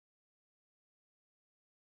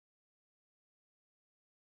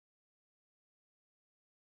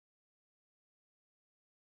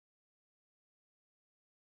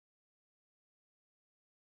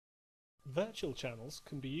Virtual channels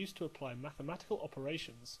can be used to apply mathematical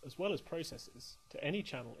operations as well as processes to any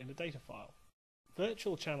channel in a data file.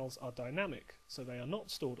 Virtual channels are dynamic, so they are not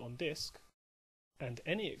stored on disk, and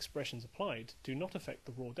any expressions applied do not affect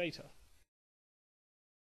the raw data.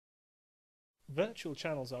 Virtual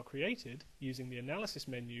channels are created using the analysis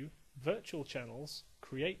menu Virtual Channels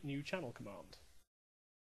Create New Channel command,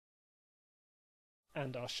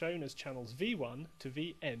 and are shown as channels V1 to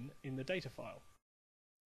Vn in the data file.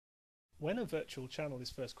 When a virtual channel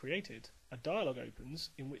is first created, a dialog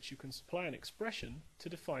opens in which you can supply an expression to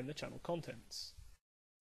define the channel contents.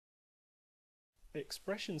 The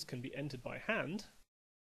expressions can be entered by hand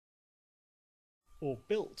or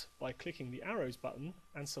built by clicking the arrows button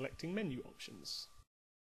and selecting menu options.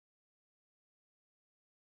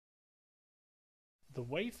 The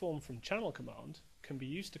waveform from channel command can be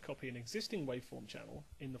used to copy an existing waveform channel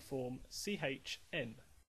in the form CHN.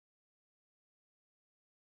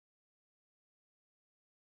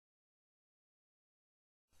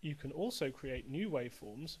 You can also create new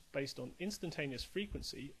waveforms based on instantaneous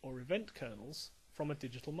frequency or event kernels from a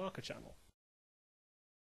digital marker channel.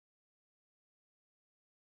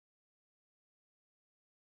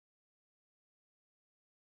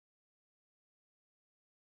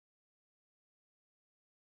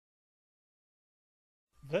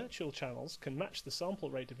 Virtual channels can match the sample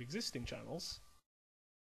rate of existing channels,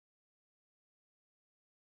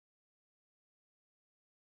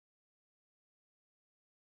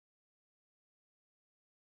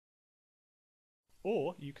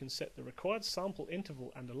 or you can set the required sample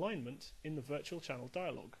interval and alignment in the virtual channel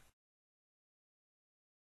dialog,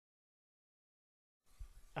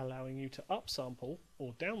 allowing you to upsample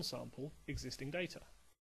or downsample existing data.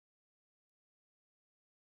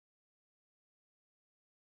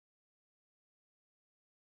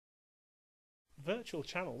 Virtual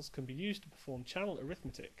channels can be used to perform channel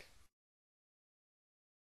arithmetic.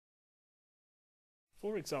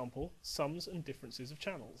 For example, sums and differences of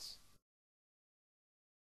channels.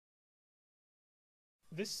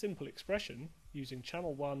 This simple expression, using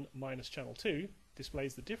channel 1 minus channel 2,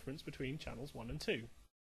 displays the difference between channels 1 and 2.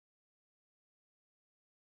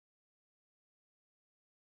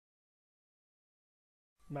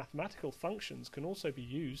 Mathematical functions can also be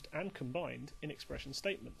used and combined in expression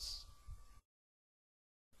statements.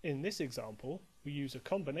 In this example, we use a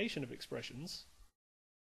combination of expressions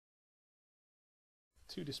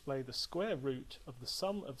to display the square root of the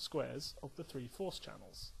sum of squares of the three force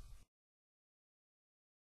channels.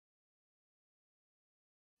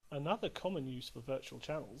 Another common use for virtual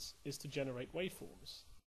channels is to generate waveforms.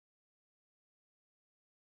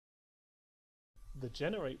 The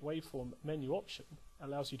Generate Waveform menu option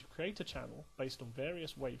allows you to create a channel based on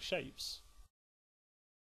various wave shapes,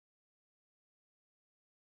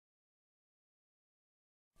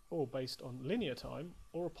 or based on linear time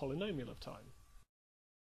or a polynomial of time.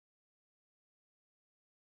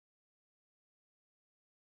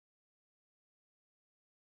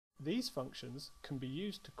 These functions can be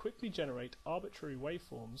used to quickly generate arbitrary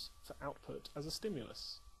waveforms for output as a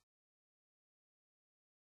stimulus.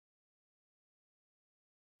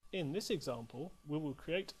 In this example, we will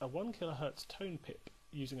create a 1 kHz tone pip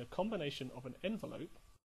using a combination of an envelope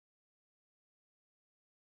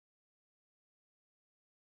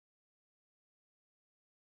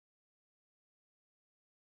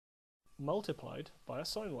multiplied by a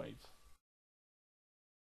sine wave.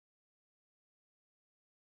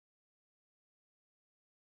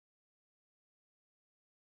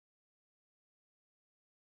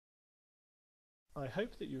 I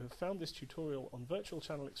hope that you have found this tutorial on virtual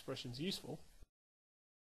channel expressions useful.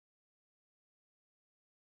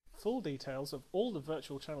 Full details of all the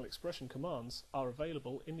virtual channel expression commands are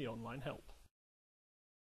available in the online help.